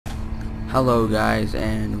Hello guys,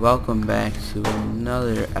 and welcome back to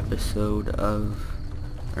another episode of,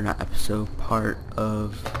 or not episode, part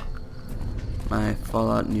of my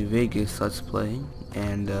Fallout New Vegas Let's Play.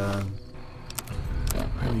 And where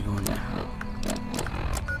are we going now?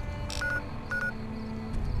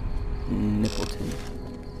 Nippleton.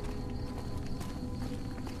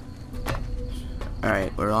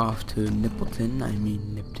 Alright, we're off to Nippleton, I mean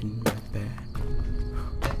Nipton, my bad.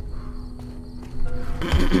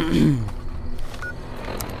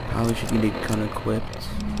 Probably should get it kind of equipped.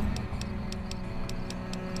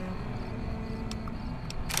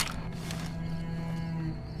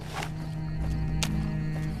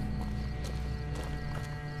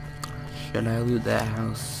 Should I loot that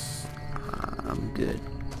house? I'm good.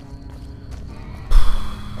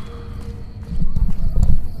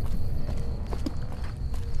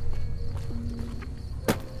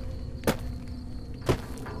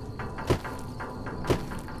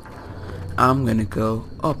 I'm gonna go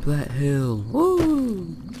up that hill.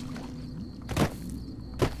 Woo!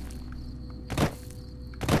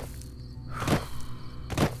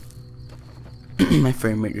 My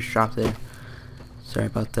frame rate just dropped there. Sorry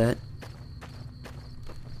about that.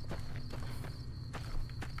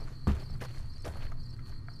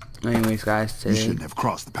 Anyways, guys, today You shouldn't have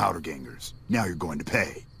crossed the powder gangers. Now you're going to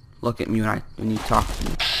pay. look at me when you talk to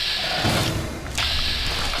me.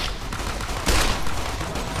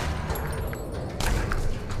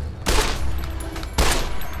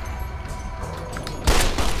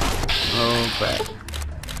 Oh, crap.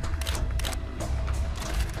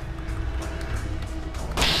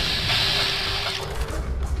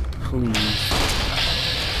 Please.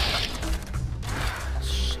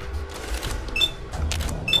 Shit.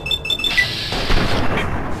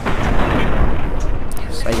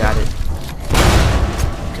 Yes, I got it.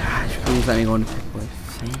 Gosh, please let me go into pick away.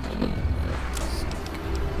 Thank you.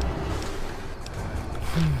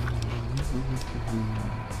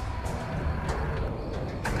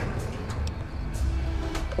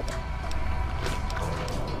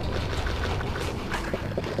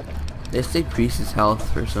 This decreases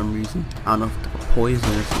health for some reason. I don't know if it's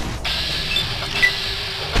poison or something.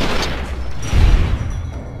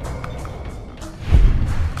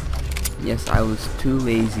 Yes, I was too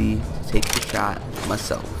lazy to take the shot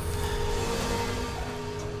myself.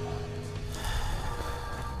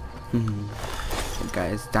 That guy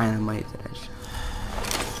is dynamite that I shot.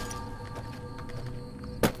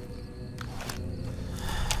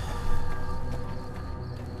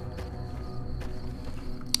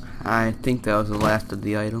 I think that was the last of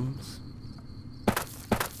the items.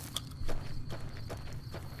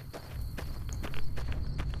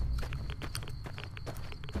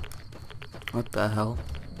 What the hell?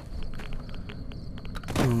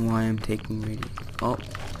 I don't know why I'm taking radio. Oh,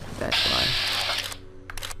 that's why.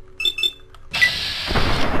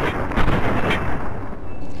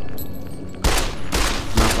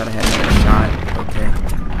 Not that I had another shot.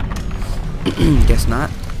 Okay. Guess not.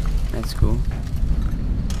 That's cool.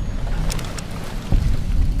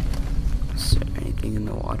 In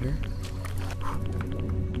the water.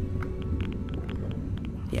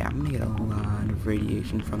 Yeah, I'm gonna get a lot of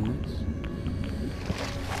radiation from this.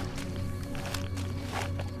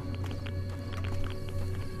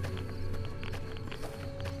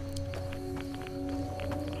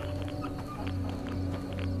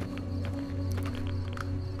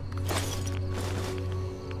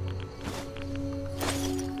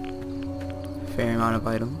 Fair amount of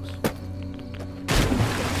items.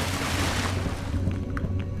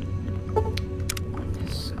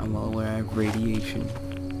 I'm well aware I have radiation.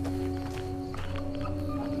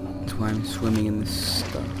 That's why I'm swimming in this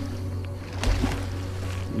stuff.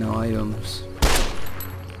 No items.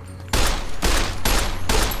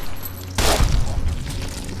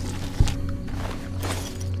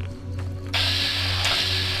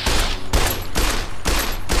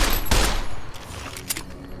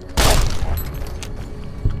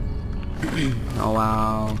 Oh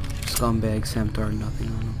wow. Scumbag Semtar, nothing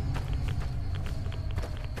on him.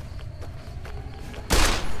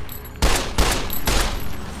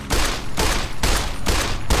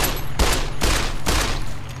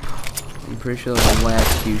 I'm pretty sure the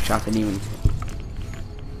last few shots didn't even hit.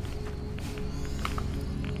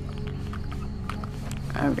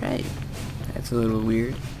 Alright. That's a little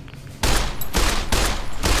weird.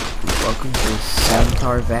 Welcome to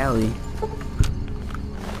Semtar Valley.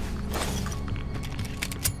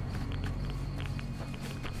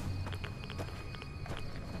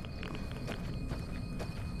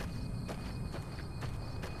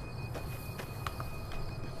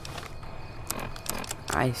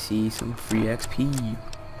 I see some free XP.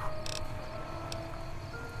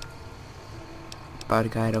 about a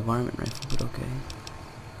guy at a varmint rifle, but okay.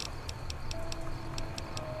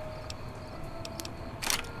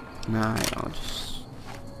 Nah, I'll just...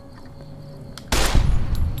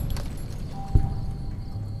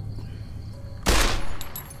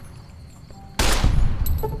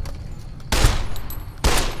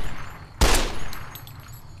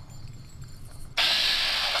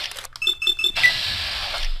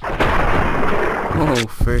 Whoa,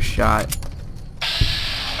 first shot.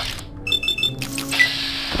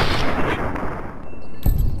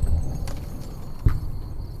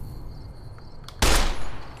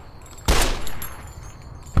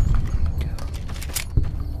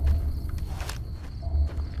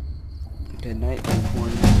 Good night,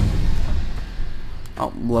 everyone.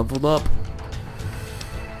 Oh, leveled up.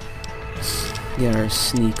 Get our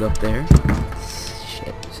sneak up there.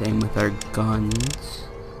 Shit. Same with our guns.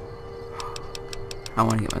 I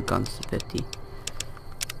want to get my guns to 50.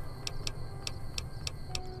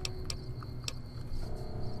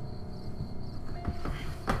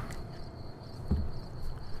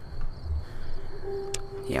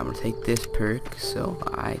 Yeah, I'm gonna take this perk so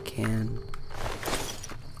I can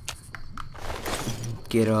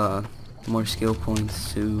get more skill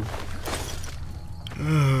points to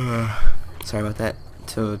sorry about that,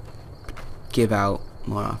 to give out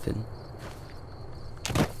more often.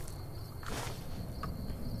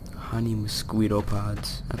 Honey mosquito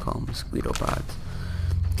pods. I call them mosquito pods.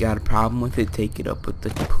 Got a problem with it? Take it up with the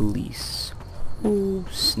police. Oh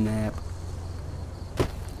snap.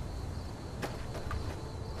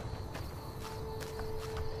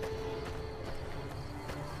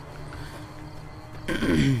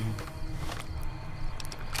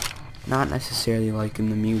 Not necessarily liking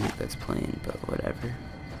the music that's playing, but whatever.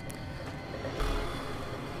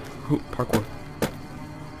 Ooh, parkour.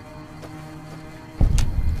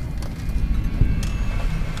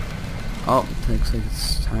 Oh, looks like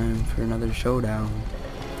it's time for another showdown.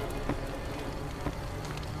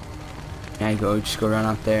 There you go, just go run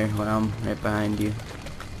out there when I'm right behind you.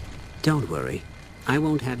 Don't worry. I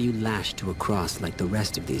won't have you lashed to a cross like the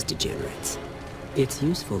rest of these degenerates. It's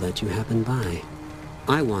useful that you happen by.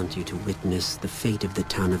 I want you to witness the fate of the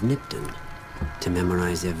town of Nipton, to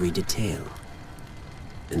memorize every detail.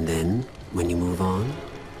 And then, when you move on,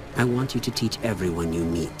 I want you to teach everyone you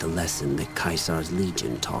meet the lesson that Caesar's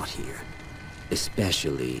Legion taught here.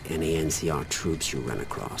 Especially any NCR troops you run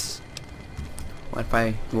across. What if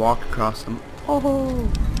I walk across them? Oh!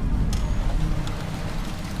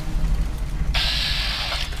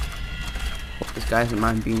 Hope this guy doesn't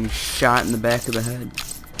mind being shot in the back of the head.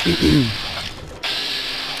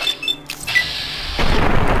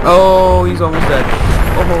 Oh, he's almost dead.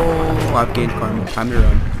 Oh, I've gained karma. Time to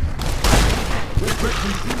run.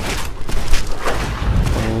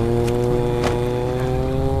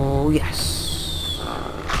 Oh, yes.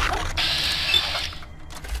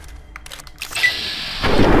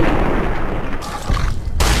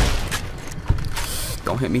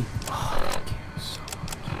 Don't hit me.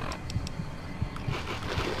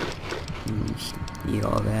 Just eat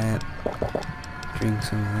all that. Drink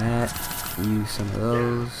some of that. Use some of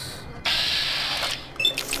those.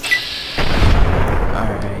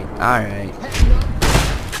 Alright, alright.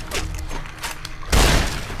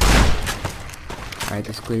 Alright,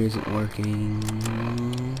 this clear isn't working.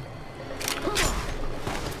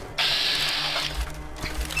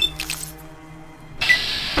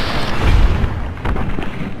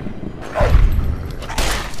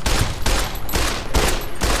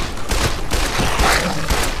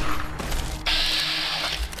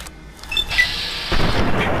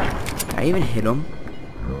 Did I even hit him?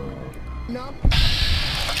 No.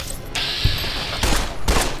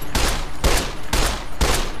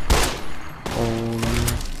 Oh,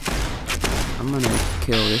 I'm gonna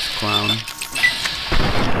kill this clown.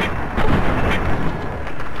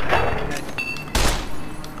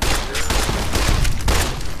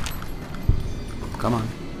 Come on.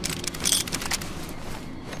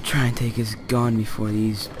 Try and take his gun before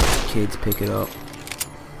these kids pick it up.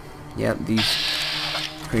 Yep, these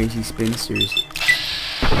crazy spinsters.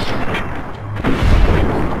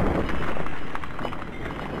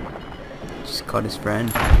 Just caught his friend.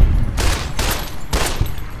 I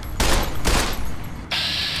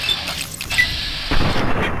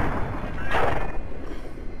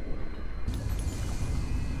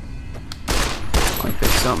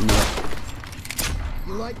picked something up.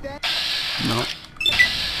 You like that? No.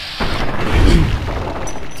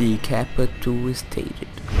 Decapitated.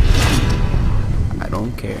 I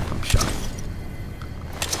don't care if I'm shot.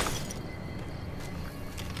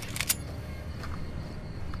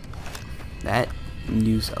 That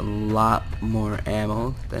used a lot more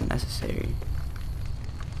ammo than necessary.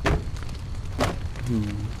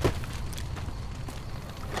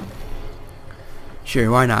 Sure,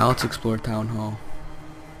 why not? Let's explore Town Hall.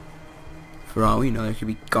 For all we know, there could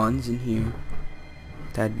be guns in here.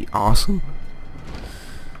 That'd be awesome.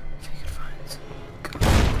 If I could find some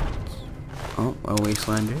guns. Oh, a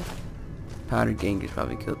Wastelander. Powder Gangers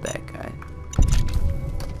probably killed that guy.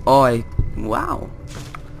 Oh, wow.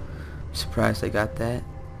 I'm surprised I got that.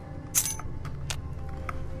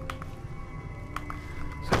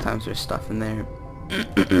 Sometimes there's stuff in there.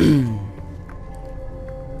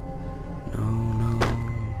 No.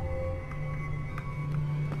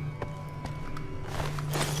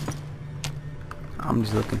 I'm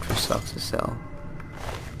just looking for stuff to sell.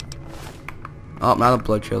 Oh, now the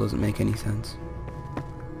blood trail doesn't make any sense.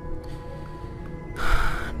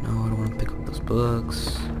 No, I don't want to pick up those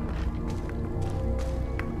books.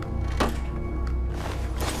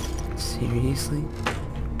 Seriously?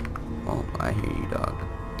 Oh, I hear you, dog.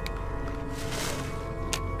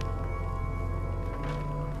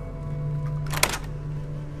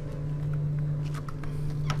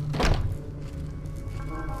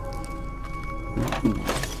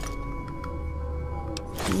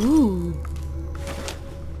 Ooh.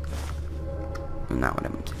 Not what I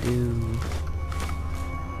meant to do.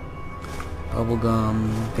 Bubblegum,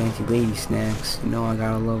 fancy lady snacks. You know I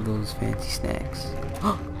gotta love those fancy snacks.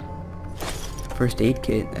 First aid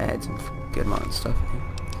kit. That had some good amount of stuff in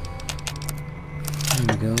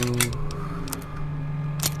it. There we go.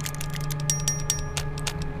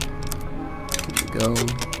 There we go.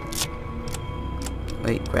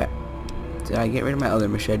 Wait, crap. Did I get rid of my other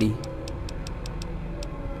machete?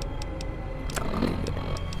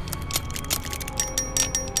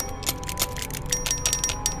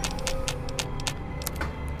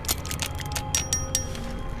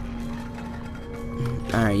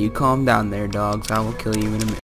 Alright, you calm down there, dogs. I will kill you in a minute.